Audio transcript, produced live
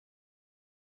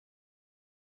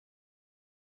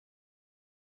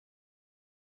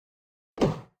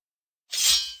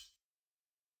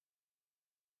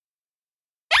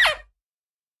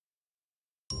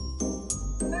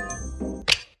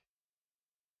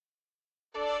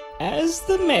As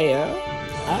the mayor,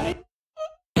 I...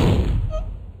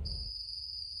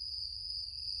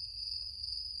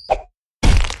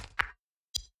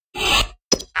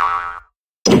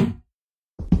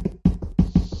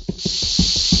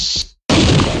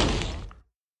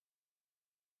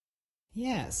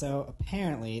 Yeah, so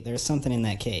apparently there's something in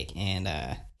that cake, and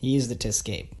he used it to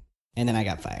escape. And then I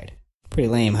got fired. Pretty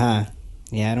lame, huh?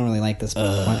 Yeah, I don't really like this.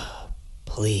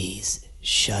 Please,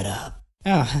 shut up.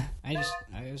 Oh, I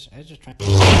was just trying.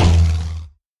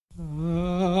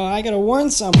 I gotta warn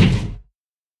someone.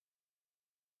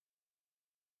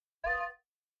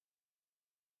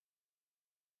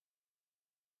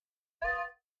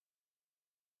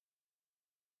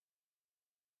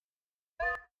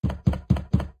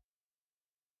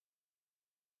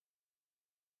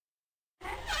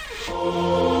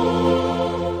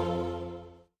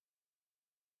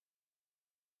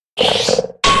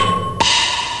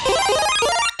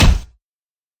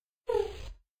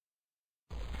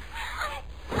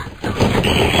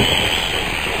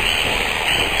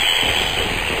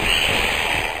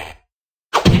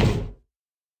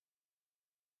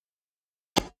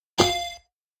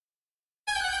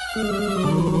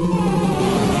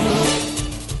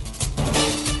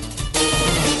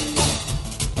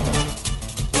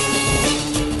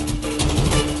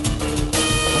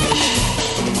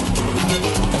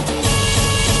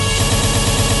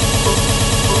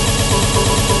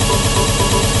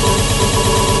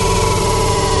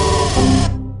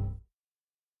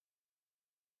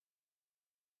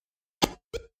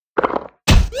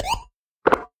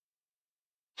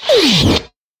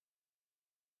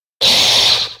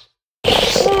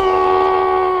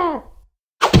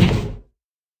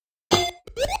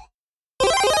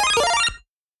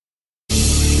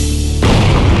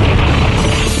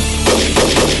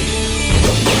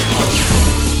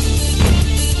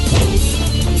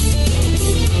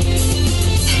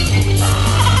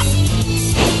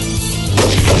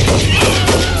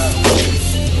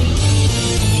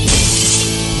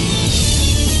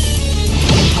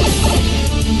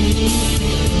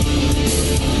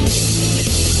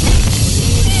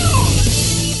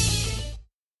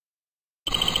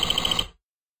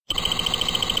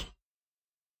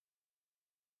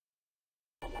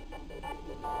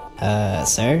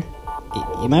 Sir?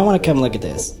 You might want to come look at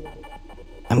this.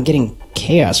 I'm getting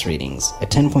chaos readings at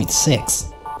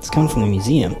 10.6. It's coming from the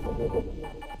museum.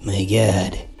 My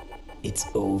god, it's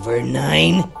over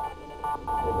 9?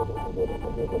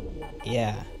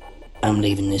 Yeah. I'm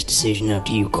leaving this decision up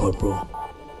to you, Corporal.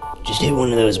 Just hit one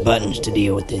of those buttons to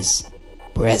deal with this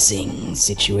pressing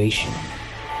situation.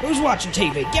 Who's watching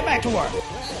TV? Get back to work!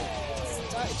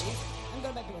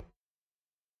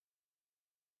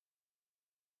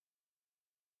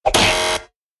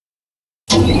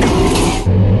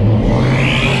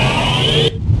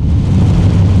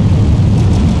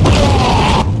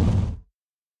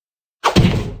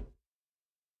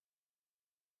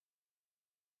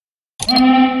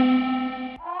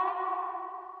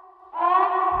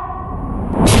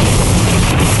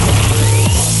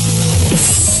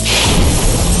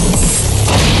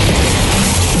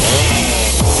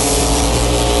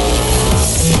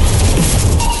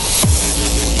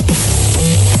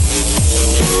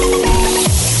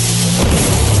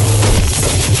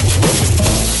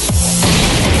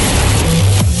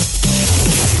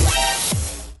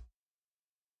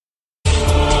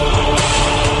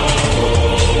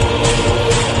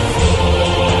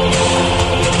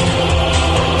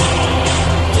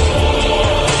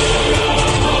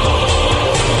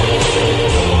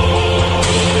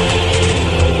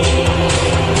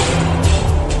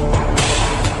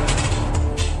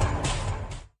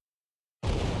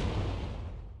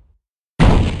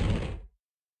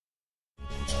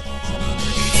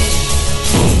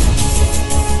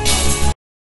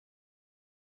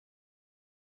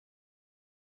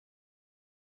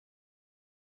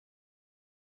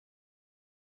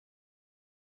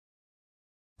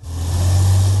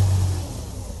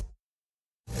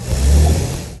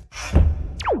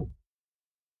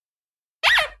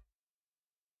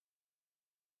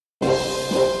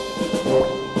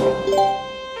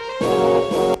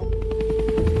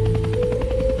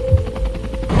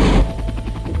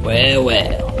 Well,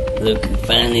 look who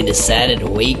finally decided to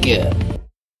wake up.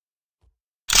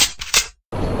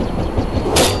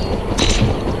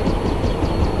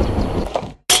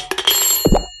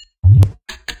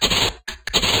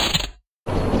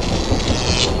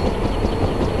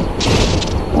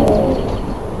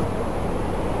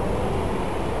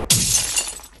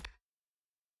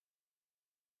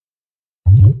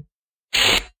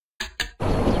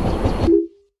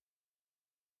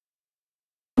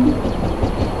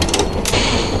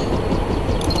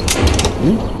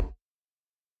 Hmm?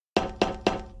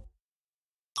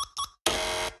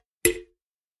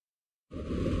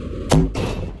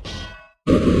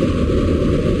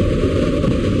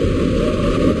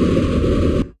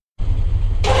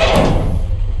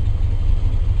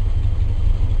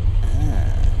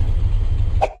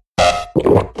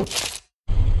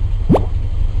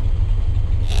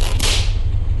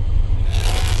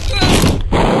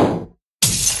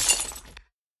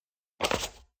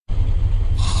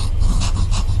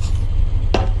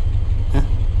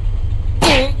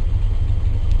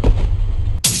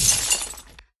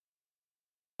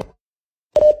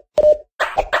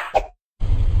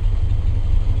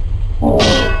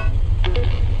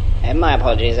 My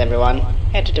apologies, everyone.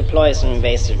 Had to deploy some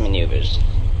invasive maneuvers.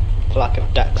 A flock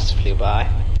of ducks flew by.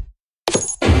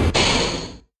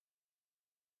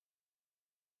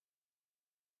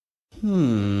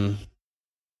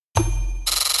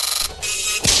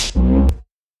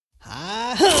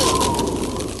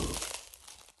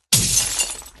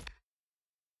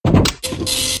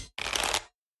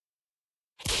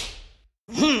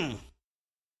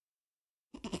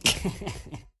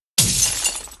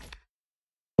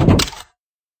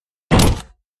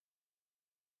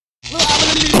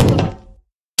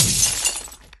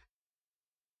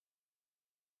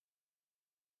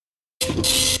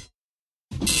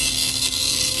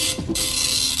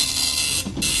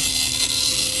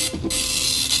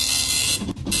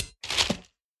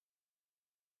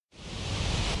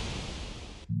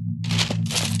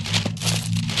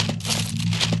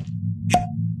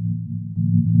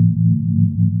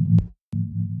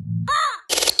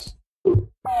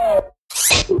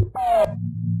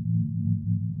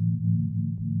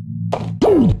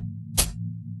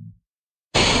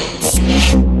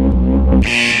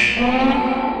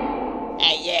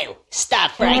 Hey, you!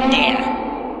 Stop right there!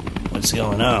 What's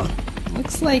going on?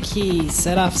 Looks like he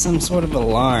set off some sort of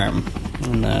alarm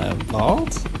in the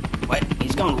vault? What?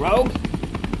 He's going rogue?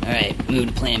 Alright, move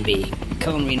to plan B.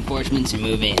 Cone reinforcements and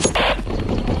move in.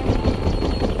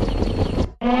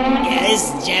 Yeah,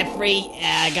 this is Jeffrey.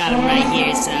 I got him right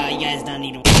here, so you guys don't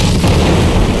need to...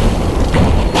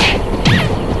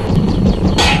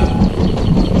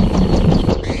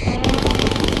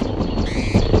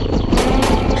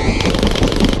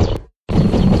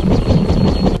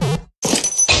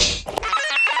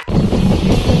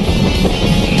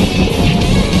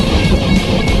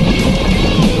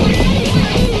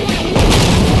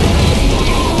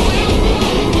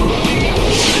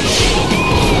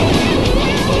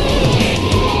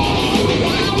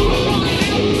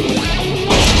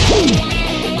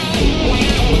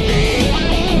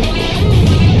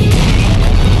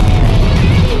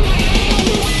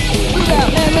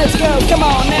 Let's go, come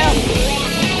on now!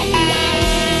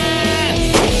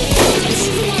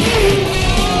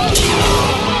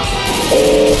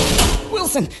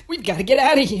 Wilson, we've got to get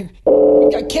out of here.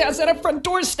 We've got chaos at our front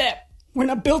doorstep. We're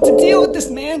not built to deal with this,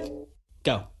 man.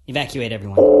 Go, evacuate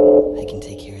everyone. I can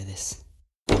take care of this.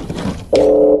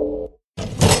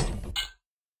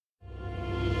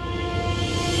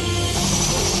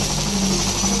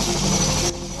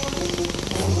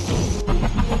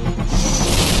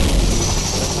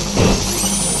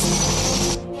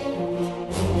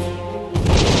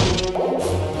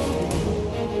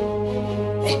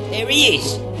 There he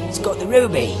is! He's got the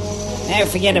ruby! Now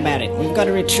forget about it. We've got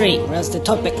to retreat, or else the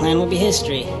Toppat clan will be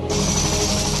history.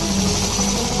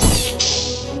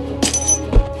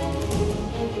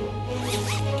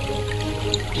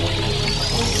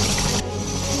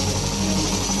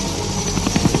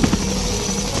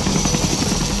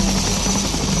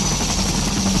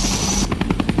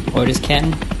 Orders,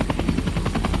 Captain?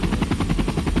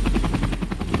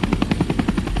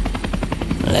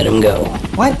 Let him go.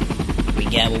 What? We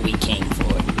got what we came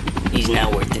for. He's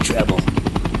not worth the trouble.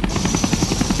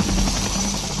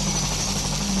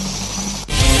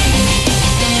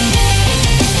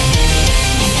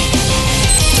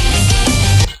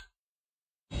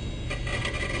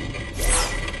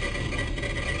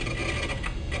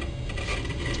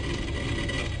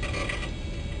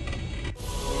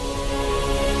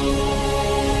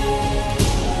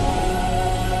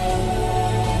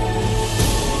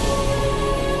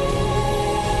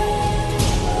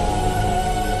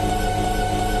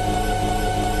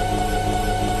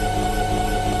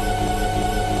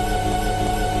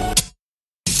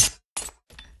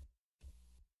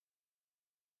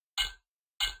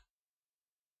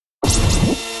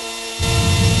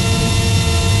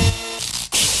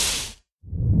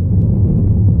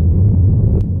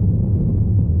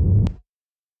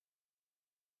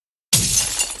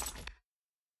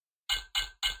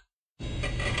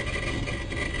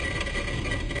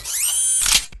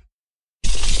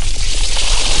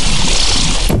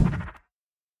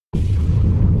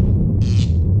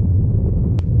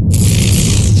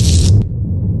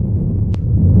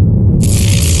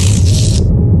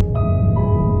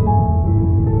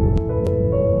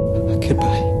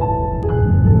 Goodbye.